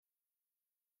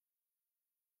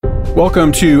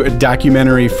Welcome to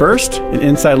Documentary First, an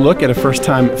inside look at a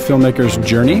first-time filmmaker's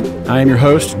journey. I am your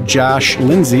host, Josh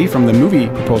Lindsay from the Movie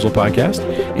Proposal Podcast,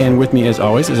 and with me, as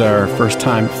always, is our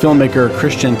first-time filmmaker,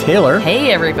 Christian Taylor.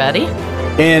 Hey, everybody.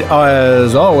 And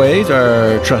as always,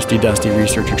 our trusty, dusty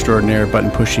research extraordinaire,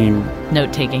 button-pushing,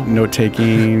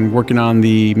 note-taking, working on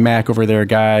the Mac over there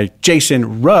guy,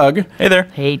 Jason Rugg. Hey there.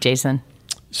 Hey, Jason.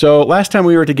 So last time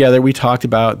we were together, we talked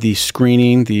about the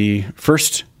screening, the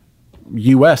first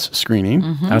U.S. screening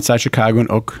outside Chicago in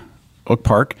Oak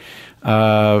Park.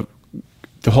 The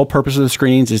whole purpose of the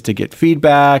screenings is to get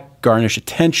feedback, garnish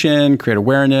attention, create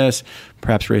awareness,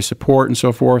 perhaps raise support, and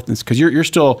so forth. Because you're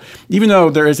still, even though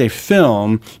there is a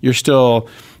film, you're still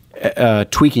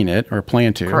tweaking it or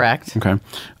plan to. Correct. Okay.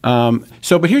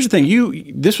 But here's the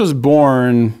thing. This was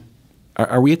born.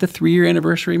 Are we at the 3-year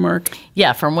anniversary mark?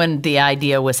 Yeah, from when the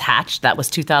idea was hatched. That was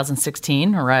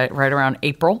 2016, right around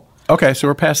April. Okay, so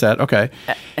we're past that. Okay.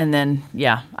 And then,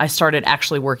 yeah, I started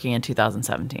actually working in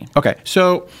 2017. Okay,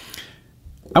 so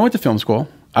I went to film school.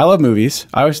 I love movies.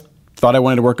 I always thought I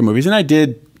wanted to work in movies, and I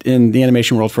did in the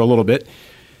animation world for a little bit.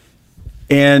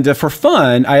 And for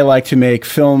fun, I like to make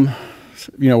film,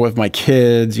 with my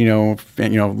kids,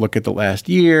 look at the last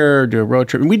year, do a road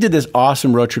trip. And we did this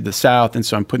awesome road trip to the South, and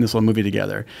so I'm putting this little movie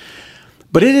together.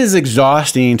 But it is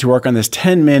exhausting to work on this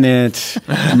 10-minute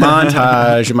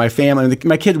montage of my family.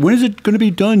 My kid, when is it going to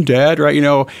be done, Dad? Right?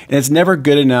 And it's never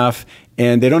good enough,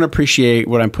 and they don't appreciate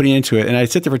what I'm putting into it. And I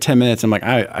sit there for 10 minutes, and I'm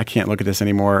like, I can't look at this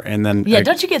anymore. And then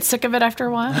don't you get sick of it after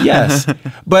a while? Yes.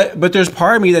 But there's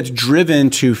part of me that's driven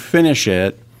to finish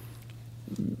it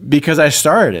because I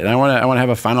started it. I want to have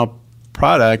a final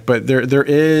product, but there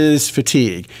is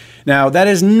fatigue. Now, that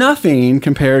is nothing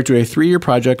compared to a 3-year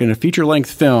project and a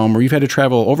feature-length film where you've had to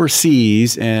travel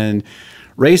overseas and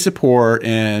raise support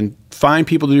and find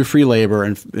people to do free labor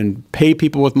and pay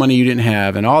people with money you didn't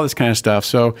have and all this kind of stuff.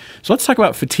 So let's talk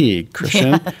about fatigue,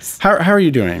 Christian. Yes. How are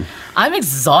you doing? I'm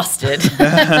exhausted.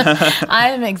 I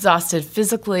am exhausted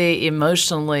physically,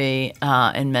 emotionally,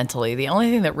 and mentally. The only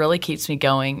thing that really keeps me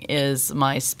going is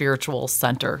my spiritual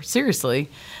center. Seriously.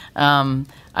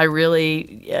 I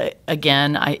really,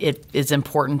 it is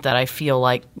important that I feel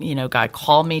like, God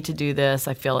called me to do this.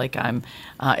 I feel like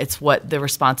it's what the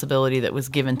responsibility that was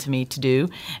given to me to do.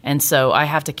 And so I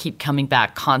have to keep coming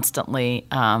back constantly,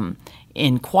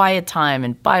 in quiet time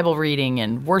and Bible reading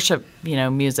and worship,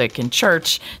 music and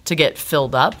church to get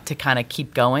filled up, to kind of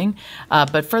keep going.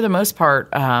 But for the most part,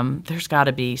 there's got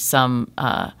to be some,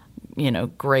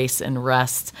 grace and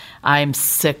rest. I'm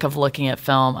sick of looking at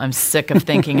film. I'm sick of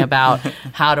thinking about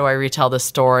how do I retell the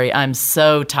story. I'm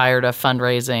so tired of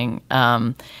fundraising.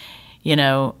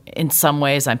 In some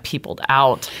ways I'm peopled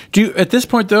out. Do you, at this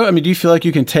point though, do you feel like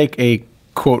you can take a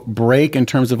quote break in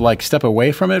terms of like step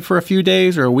away from it for a few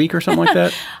days or a week or something like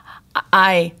that?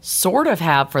 I sort of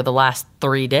have for the last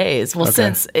 3 days. Well,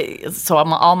 okay.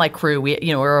 All my crew,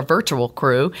 we're a virtual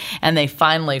crew, and they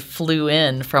finally flew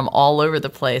in from all over the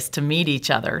place to meet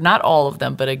each other. Not all of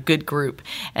them, but a good group.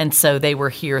 And so they were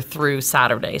here through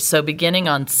Saturday. So beginning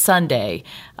on Sunday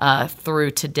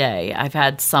through today, I've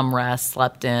had some rest,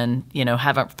 slept in,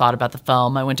 haven't thought about the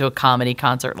film. I went to a comedy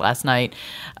concert last night.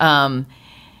 And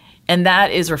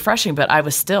that is refreshing, but I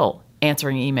was still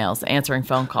answering emails, answering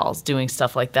phone calls, doing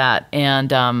stuff like that,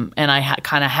 and I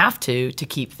kind of have to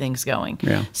keep things going.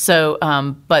 Yeah. So,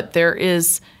 but there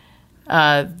is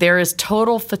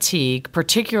total fatigue,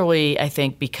 particularly I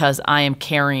think because I am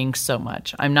carrying so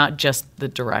much. I'm not just the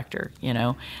director.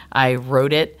 I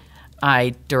wrote it,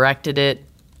 I directed it,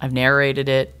 I've narrated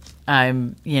it.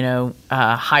 I'm,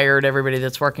 hired everybody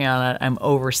that's working on it. I'm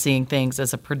overseeing things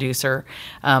as a producer.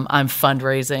 I'm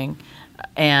fundraising,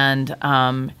 and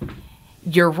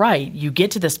you're right. You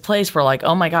get to this place where like,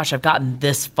 oh my gosh, I've gotten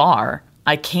this far.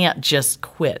 I can't just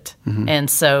quit. Mm-hmm. And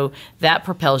so that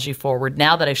propels you forward.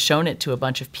 Now that I've shown it to a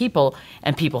bunch of people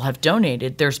and people have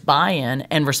donated, there's buy-in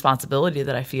and responsibility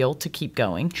that I feel to keep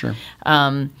going. Sure.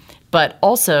 But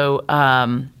also,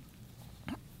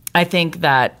 I think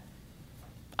that,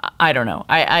 I don't know.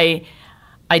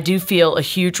 I do feel a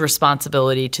huge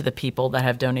responsibility to the people that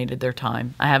have donated their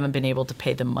time. I haven't been able to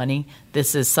pay them money.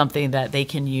 This is something that they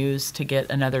can use to get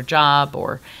another job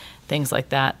or things like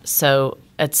that. So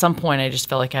at some point, I just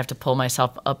feel like I have to pull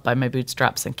myself up by my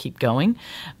bootstraps and keep going.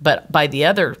 But by the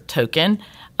other token,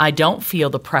 I don't feel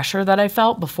the pressure that I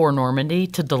felt before Normandy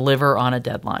to deliver on a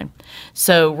deadline.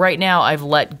 So right now, I've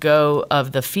let go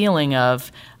of the feeling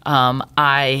of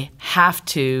I have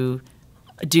to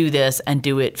do this and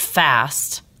do it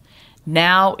fast.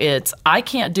 Now I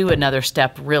can't do another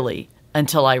step really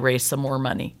until I raise some more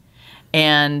money.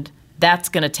 And that's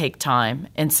going to take time.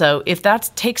 And so if that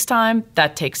takes time,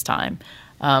 that takes time.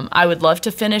 I would love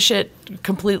to finish it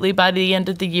completely by the end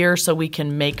of the year so we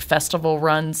can make festival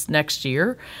runs next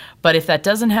year. But if that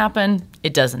doesn't happen,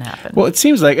 it doesn't happen. Well, it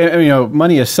seems like,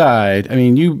 money aside,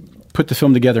 you put the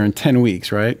film together in 10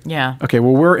 weeks, right? Yeah. Okay,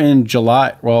 well, we're in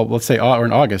July. Well, let's say we're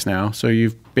in August now. So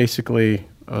you've basically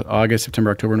August, September,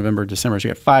 October, November, December. So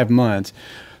you got 5 months.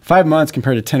 5 months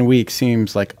compared to 10 weeks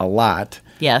seems like a lot.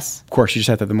 Yes. Of course, you just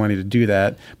have to have the money to do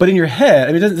that. But in your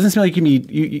head, it doesn't seem like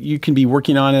you can be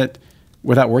working on it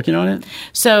without working on it?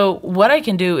 So what I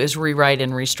can do is rewrite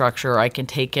and restructure. I can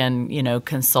take in,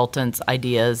 consultants'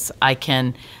 ideas.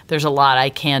 There's a lot I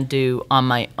can do on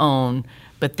my own,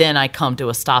 but then I come to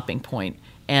a stopping point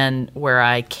and where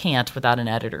I can't without an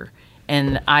editor.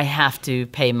 And I have to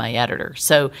pay my editor.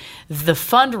 So the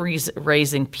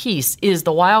fundraising piece is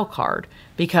the wild card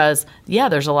because,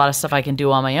 there's a lot of stuff I can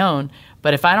do on my own.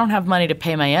 But if I don't have money to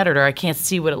pay my editor, I can't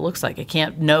see what it looks like. I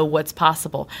can't know what's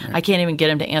possible. Right. I can't even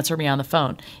get him to answer me on the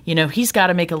phone. He's got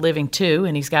to make a living too,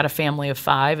 and he's got a family of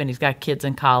 5, and he's got kids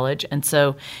in college, and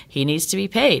so he needs to be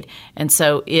paid. And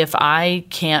so if I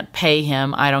can't pay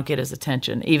him, I don't get his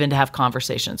attention, even to have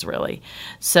conversations, really.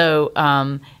 So,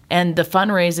 and the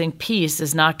fundraising piece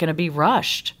is not going to be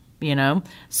rushed,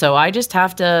 So I just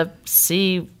have to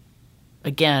see.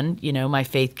 Again, my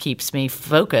faith keeps me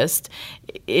focused.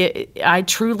 I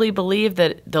truly believe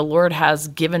that the Lord has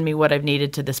given me what I've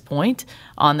needed to this point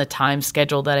on the time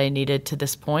schedule that I needed to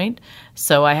this point.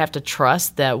 So I have to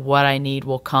trust that what I need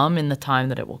will come in the time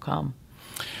that it will come.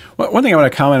 Well, one thing I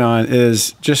want to comment on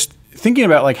is just thinking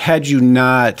about, had you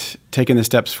not taken the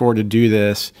steps forward to do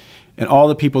this and all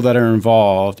the people that are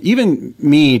involved, even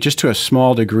me, just to a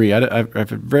small degree, I've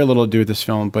very little to do with this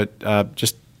film, but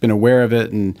just been aware of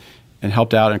it and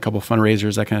helped out in a couple of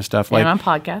fundraisers, that kind of stuff. And on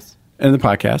podcasts. And the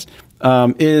podcast.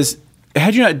 Is,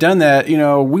 had you not done that,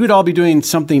 we would all be doing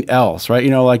something else, right?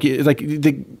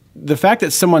 The fact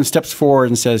that someone steps forward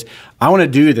and says, I want to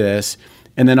do this,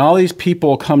 and then all these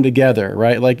people come together,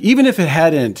 right? Even if it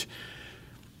hadn't,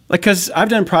 because I've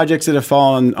done projects that have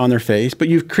fallen on their face, but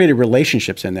you've created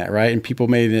relationships in that, right? And people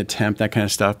made an attempt, that kind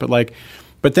of stuff.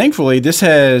 But thankfully, this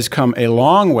has come a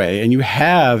long way, and you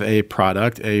have a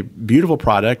product, a beautiful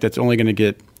product that's only going to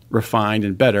get refined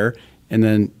and better, and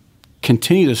then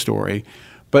continue the story.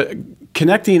 But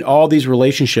connecting all these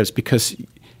relationships because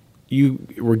you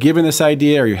were given this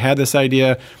idea or you had this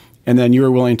idea, and then you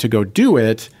were willing to go do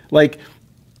it.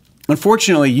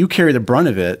 Unfortunately, you carry the brunt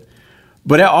of it,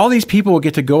 but all these people will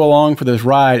get to go along for this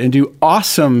ride and do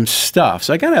awesome stuff.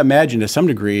 So I got to imagine to some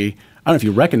degree, I don't know if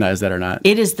you recognize that or not.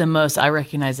 It is I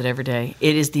recognize it every day.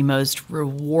 It is the most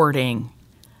rewarding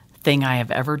thing I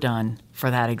have ever done for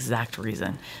that exact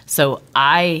reason. So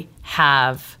I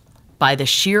have, by the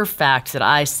sheer fact that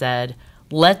I said,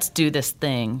 let's do this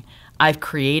thing, I've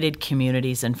created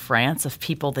communities in France of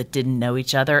people that didn't know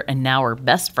each other and now are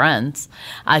best friends.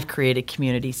 I've created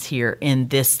communities here in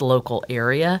this local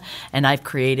area, and I've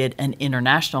created an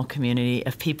international community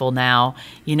of people now,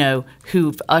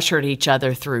 who've ushered each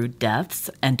other through deaths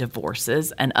and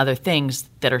divorces and other things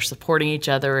that are supporting each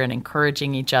other and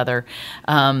encouraging each other.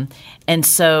 And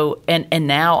so, and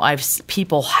now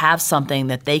people have something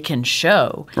that they can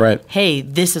show. Right. Hey,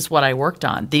 this is what I worked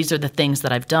on. These are the things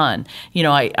that I've done.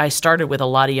 I started with a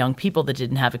lot of young people that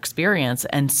didn't have experience,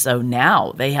 and so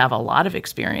now they have a lot of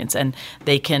experience, and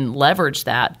they can leverage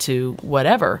that to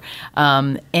whatever.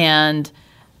 And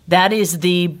that is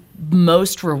the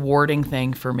most rewarding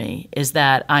thing for me, is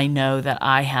that I know that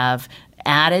I have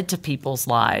added to people's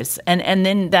lives. And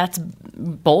then that's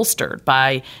bolstered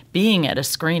by being at a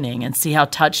screening and see how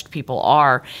touched people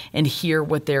are and hear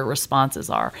what their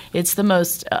responses are. It's the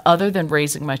most, other than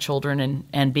raising my children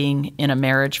and being in a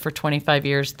marriage for 25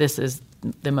 years, this is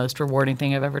the most rewarding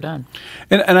thing I've ever done.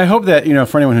 And I hope that,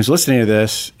 for anyone who's listening to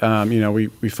this,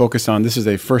 we focus on this is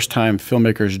a first-time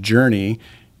filmmaker's journey,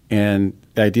 and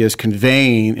the idea is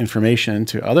conveying information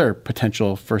to other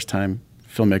potential first-time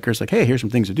filmmakers, hey, here's some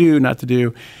things to do, not to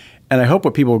do. And I hope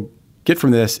what people get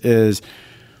from this is,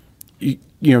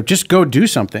 just go do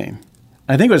something.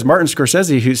 I think it was Martin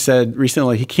Scorsese who said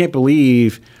recently he can't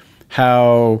believe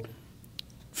how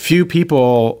few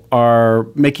people are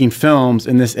making films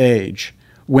in this age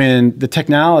when the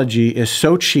technology is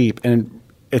so cheap and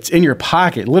it's in your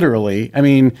pocket, literally.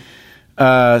 Steven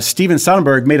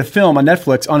Soderbergh made a film on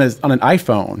Netflix on an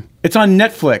iPhone. It's on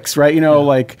Netflix, right?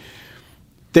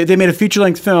 They made a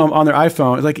feature-length film on their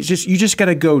iPhone. You just got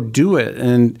to go do it.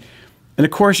 And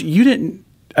of course, you didn't.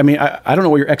 I don't know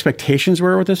what your expectations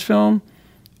were with this film.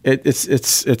 It's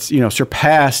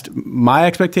surpassed my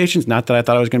expectations. Not that I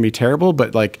thought it was going to be terrible,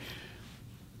 but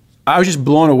I was just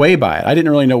blown away by it. I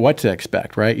didn't really know what to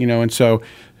expect, right? And so,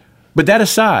 but that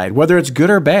aside, whether it's good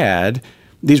or bad,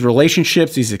 these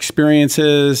relationships, these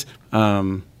experiences,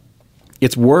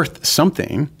 it's worth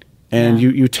something, and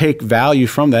you take value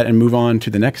from that and move on to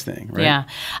the next thing, right? Yeah.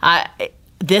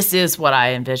 This is what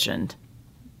I envisioned.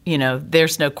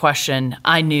 There's no question.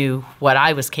 I knew what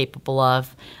I was capable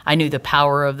of. I knew the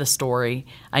power of the story.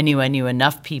 I knew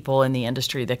enough people in the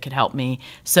industry that could help me.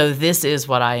 So this is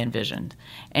what I envisioned.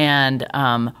 And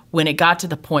when it got to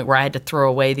the point where I had to throw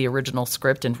away the original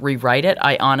script and rewrite it,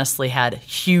 I honestly had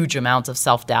huge amounts of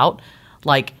self-doubt.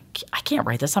 Like, I can't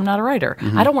write this. I'm not a writer.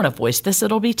 Mm-hmm. I don't want to voice this.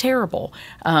 It'll be terrible.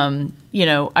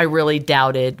 I really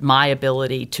doubted my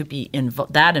ability to be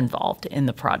that involved in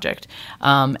the project.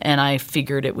 And I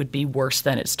figured it would be worse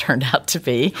than it's turned out to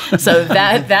be. So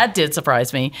that did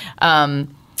surprise me.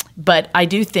 But I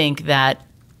do think that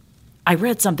I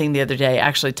read something the other day,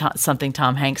 actually something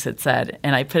Tom Hanks had said,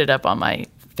 and I put it up on my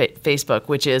Facebook,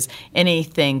 which is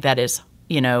anything that is,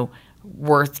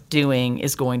 worth doing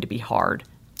is going to be hard.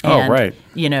 And, right.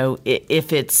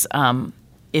 If it's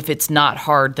not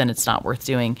hard, then it's not worth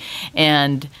doing.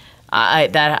 And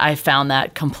I found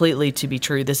that completely to be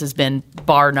true. This has been,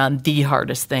 bar none, the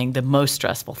hardest thing, the most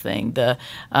stressful thing, the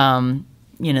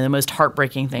most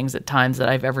heartbreaking things at times that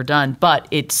I've ever done. But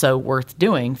it's so worth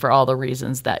doing for all the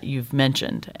reasons that you've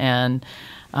mentioned. And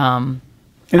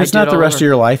it's not the rest of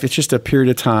your life. It's just a period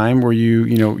of time where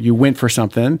you went for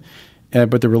something.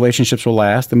 But the relationships will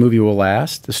last, the movie will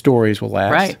last, the stories will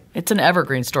last. Right. It's an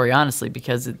evergreen story, honestly,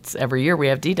 because it's every year we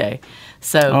have D-Day.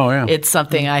 So It's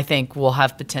something I think will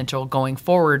have potential going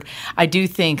forward. I do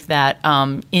think that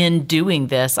in doing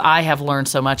this, I have learned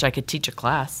so much I could teach a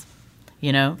class. I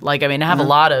have a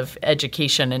lot of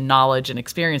education and knowledge and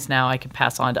experience now I can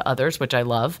pass on to others, which I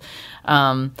love.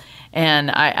 And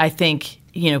I think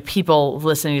people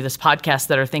listening to this podcast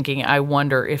that are thinking, I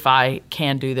wonder if I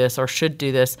can do this or should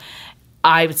do this,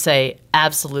 I would say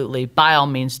absolutely, by all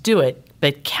means do it,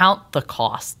 but count the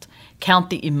cost.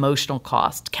 Count the emotional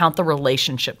cost. Count the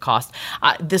relationship cost.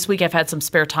 This week I've had some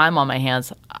spare time on my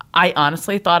hands. I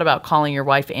honestly thought about calling your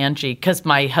wife, Angie, because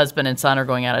my husband and son are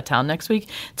going out of town next week,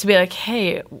 to be like,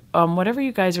 hey, whatever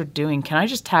you guys are doing, can I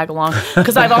just tag along?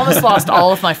 Because I've almost lost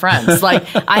all of my friends. Like,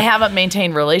 I haven't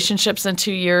maintained relationships in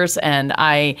 2 years, and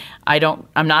I'm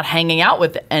not hanging out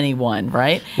with anyone,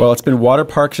 right? Well, it's been water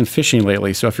parks and fishing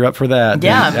lately, so if you're up for that,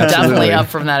 yeah, I'm definitely up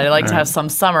for that. I like to have some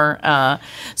summer.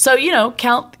 So,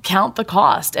 count the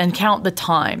cost and count the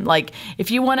time. Like, if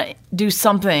you want to do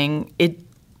something,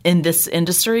 in this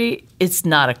industry, it's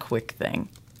not a quick thing.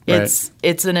 It's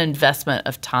an investment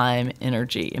of time,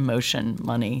 energy, emotion,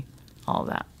 money, all of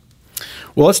that.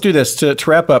 Well, let's do this. To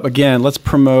wrap up, again, let's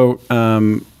promote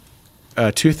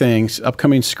two things: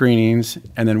 upcoming screenings,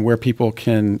 and then where people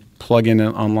can plug in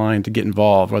online to get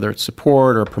involved, whether it's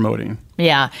support or promoting.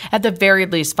 Yeah. At the very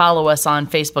least, follow us on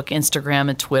Facebook, Instagram,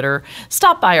 and Twitter.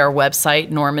 Stop by our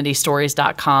website,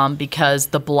 normandystories.com, because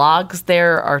the blogs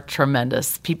there are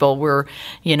tremendous.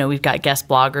 We've got guest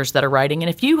bloggers that are writing. And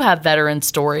if you have veteran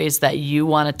stories that you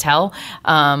want to tell,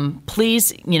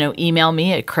 please, email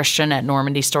me at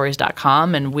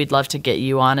christian@normandystories.com, and we'd love to get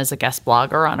you on as a guest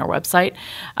blogger on our website.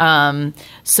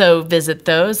 So visit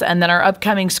those. And then our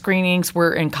upcoming screenings,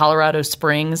 we're in Colorado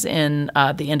Springs in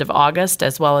the end of August,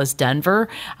 as well as Denver.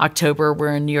 October,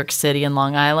 we're in New York City and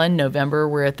Long Island. November,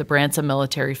 we're at the Branson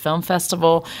Military Film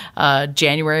Festival.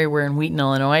 January, we're in Wheaton,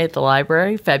 Illinois at the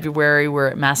library. February, we're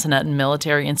at Massanutten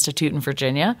Military Institute in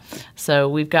Virginia. So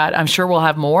we've got, I'm sure we'll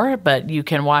have more, but you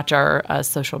can watch our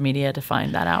social media to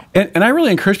find that out. And I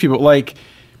really encourage people,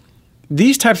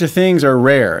 these types of things are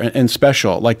rare and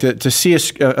special. Like to see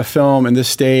a film in this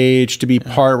stage, to be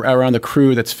part around the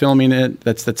crew that's filming it,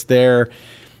 that's there.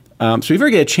 So if you ever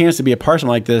get a chance to be a part of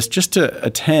something like this, just to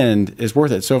attend is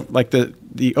worth it. So like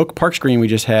the Oak Park screening we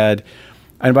just had,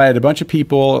 I invited a bunch of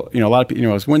people. A lot of people. It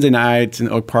was Wednesday nights in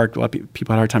Oak Park. A lot of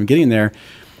people had a hard time getting there,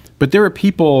 but there were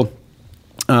people.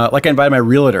 Like I invited my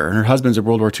realtor, and her husband's a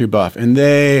World War II buff, and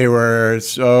they were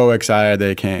so excited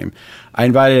they came. I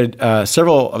invited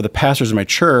several of the pastors of my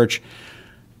church.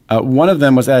 One of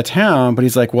them was out of town, but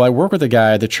he's like, well, I work with a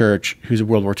guy at the church who's a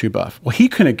World War II buff. Well, he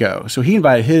couldn't go, so he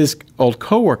invited his old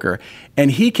coworker,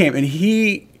 and he came, and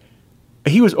he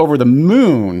was over the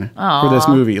moon for this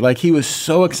movie. Like, he was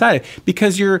so excited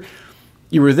because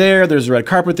you were there. There's a red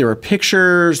carpet. There were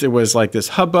pictures. It was like this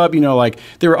hubbub. Like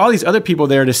there were all these other people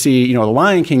there to see, The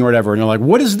Lion King or whatever. And you're like,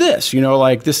 what is this?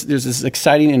 Like this. There's this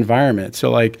exciting environment.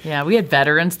 So like, yeah, we had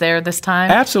veterans there this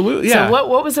time. Absolutely, yeah. So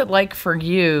what was it like for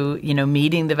you?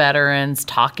 Meeting the veterans,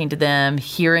 talking to them,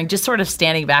 hearing, just sort of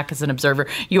standing back as an observer.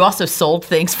 You also sold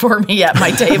things for me at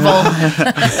my table.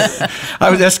 I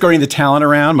was escorting the talent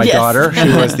around. My daughter,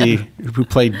 who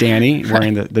played Danny,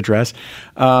 wearing the dress.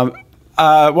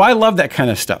 Well, I love that kind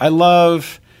of stuff. I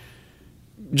love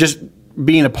just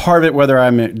being a part of it, whether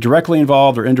I'm directly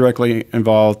involved or indirectly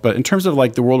involved. But in terms of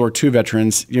like the World War II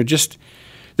veterans, just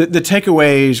the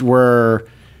takeaways were,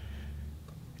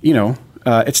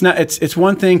 it's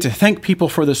one thing to thank people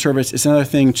for the service. It's another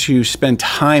thing to spend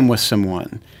time with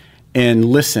someone and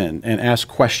listen and ask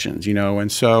questions,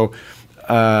 And so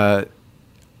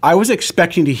I was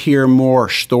expecting to hear more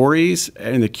stories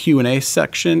in the Q&A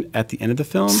section at the end of the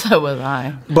film. So was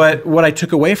I. But what I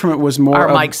took away from it was more Our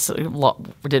mics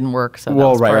didn't work, so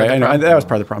that was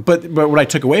part of the problem. But what I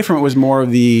took away from it was more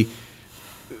of the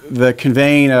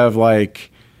conveying of like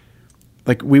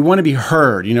we want to be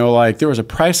heard. Like there was a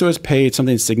price that was paid,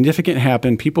 something significant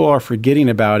happened, people are forgetting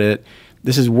about it.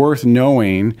 This is worth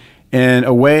knowing, and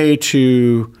a way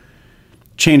to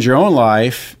change your own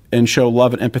life and show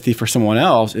love and empathy for someone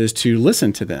else is to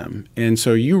listen to them. And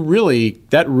so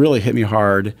that really hit me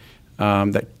hard,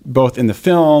 that both in the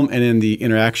film and in the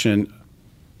interaction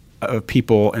of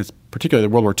people, and particularly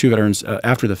the World War II veterans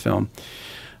after the film.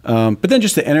 But then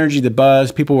just the energy, the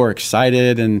buzz, people were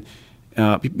excited, and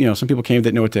some people came that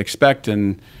didn't know what to expect,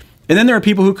 and then there were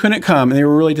people who couldn't come and they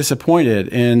were really disappointed.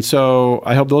 And so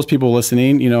I hope those people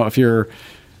listening, if you're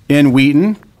in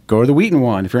Wheaton, go to the Wheaton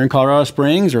one. If you're in Colorado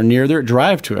Springs or near there,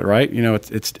 drive to it, right?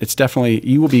 It's definitely,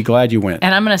 you will be glad you went.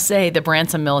 And I'm going to say the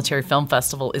Branson Military Film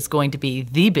Festival is going to be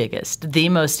the biggest, the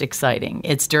most exciting.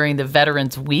 It's during the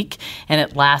Veterans Week, and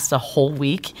it lasts a whole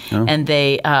week. Oh. And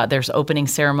there's opening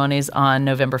ceremonies on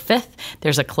November 5th.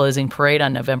 There's a closing parade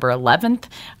on November 11th.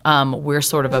 We're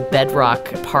sort of a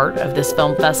bedrock part of this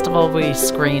film festival. We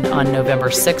screen on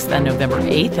November 6th and November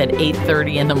 8th at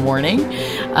 8:30 in the morning,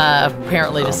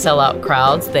 apparently to sell out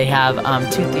crowds. They have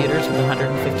 2 theaters with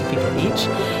 150 people each.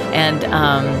 And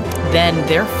then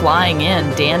they're flying in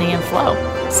Danny and Flo.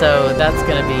 So that's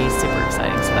going to be super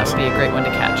exciting. So that would be a great one to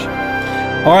catch.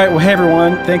 All right. Well, hey,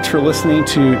 everyone. Thanks for listening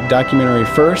to Documentary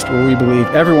First, where we believe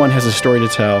everyone has a story to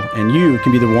tell, and you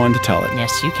can be the one to tell it.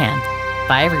 Yes, you can.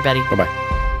 Bye, everybody. Bye-bye.